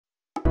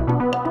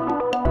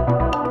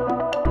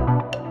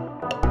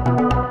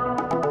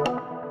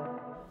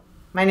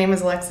My name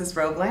is Alexis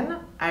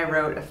Roblan. I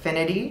wrote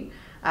Affinity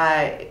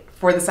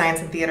for the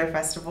Science and Theater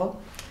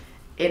Festival.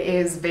 It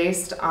is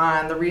based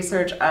on the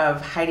research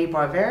of Heidi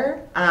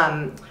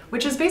Boisvert,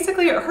 which is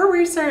basically, her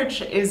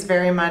research is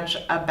very much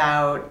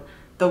about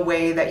the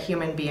way that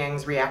human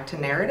beings react to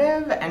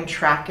narrative and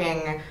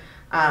tracking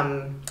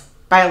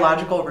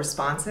biological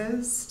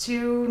responses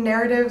to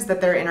narratives that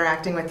they're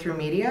interacting with through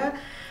media.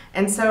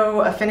 And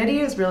so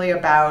Affinity is really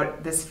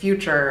about this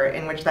future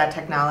in which that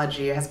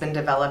technology has been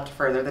developed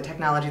further, the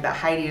technology that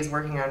Heidi is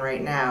working on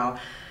right now,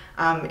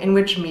 in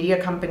which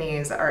media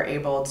companies are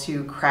able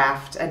to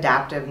craft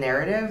adaptive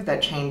narrative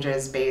that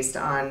changes based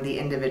on the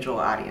individual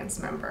audience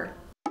member.